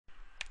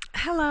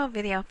Hello,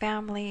 video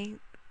family.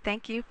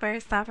 Thank you for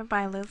stopping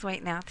by Lose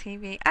Weight Now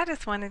TV. I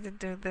just wanted to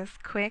do this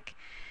quick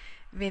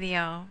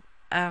video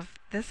of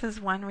this is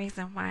one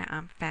reason why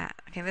I'm fat.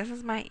 Okay, this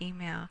is my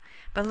email.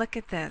 But look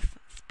at this.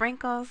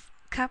 Sprinkles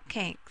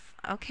Cupcakes.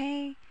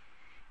 Okay?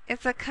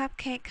 It's a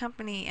cupcake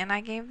company and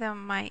I gave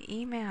them my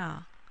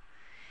email.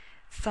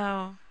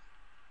 So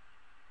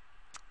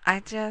I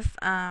just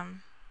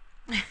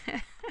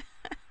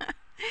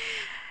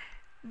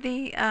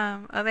they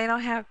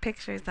don't have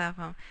pictures of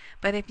them,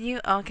 but if you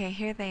okay,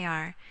 here they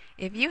are.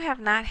 If you have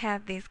not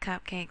had these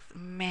cupcakes,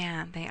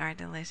 man, they are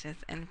delicious.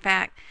 In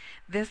fact,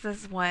 this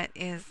is what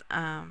is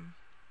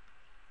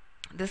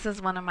this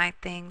is one of my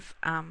things,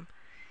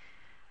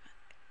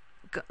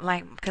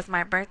 like, because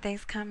my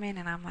birthday's coming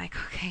and I'm like,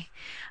 okay,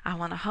 I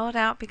want to hold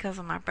out because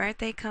when my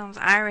birthday comes,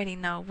 I already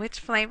know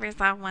which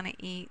flavors I want to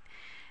eat,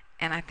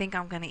 and I think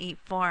I'm going to eat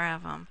 4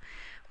 of them.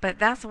 But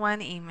that's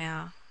one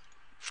email.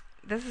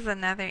 This is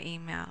another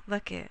email.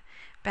 Look at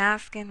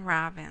Baskin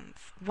Robbins.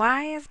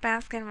 Why is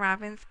Baskin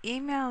Robbins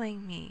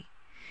emailing me?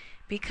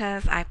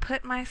 Because I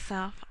put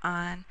myself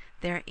on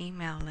their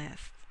email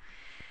list.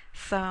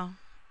 So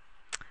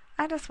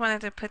I just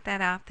wanted to put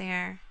that out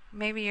there.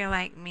 Maybe you're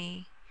like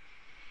me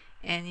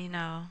and you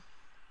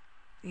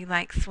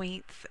like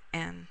sweets,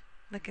 and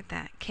look at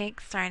that.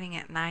 Cake starting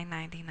at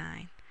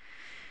 $9.99.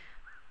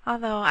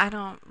 Although I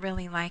don't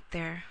really like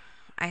their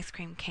ice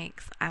cream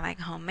cakes. I like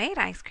homemade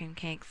ice cream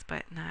cakes,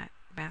 but not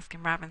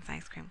Baskin Robbins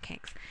ice cream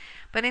cakes.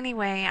 But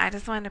anyway, I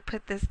just wanted to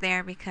put this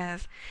there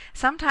because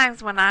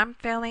sometimes when I'm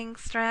feeling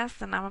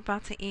stressed and I'm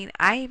about to eat,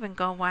 I even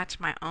go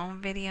watch my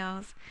own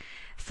videos.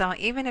 So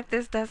even if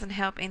this doesn't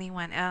help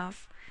anyone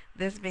else,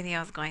 this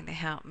video is going to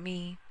help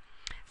me.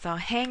 So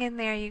hang in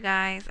there, you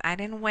guys. I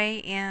didn't weigh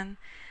in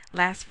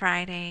last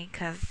Friday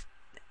because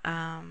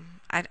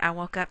I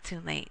woke up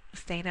too late.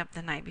 Stayed up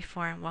the night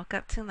before and woke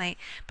up too late.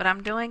 But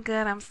I'm doing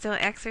good. I'm still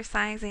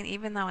exercising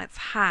even though it's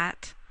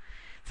hot.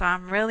 So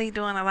I'm really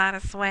doing a lot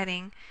of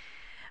sweating.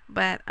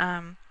 But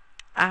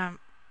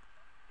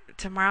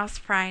tomorrow's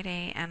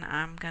Friday and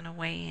I'm going to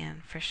weigh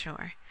in for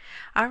sure.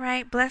 All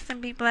right. Bless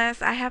and be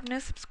blessed. I have new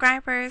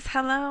subscribers.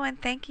 Hello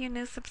and thank you,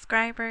 new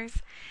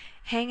subscribers.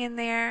 Hang in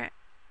there.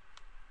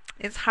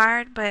 It's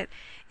hard, but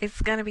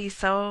it's going to be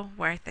so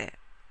worth it.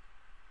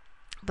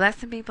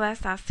 Bless and be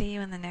blessed. I'll see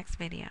you in the next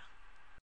video.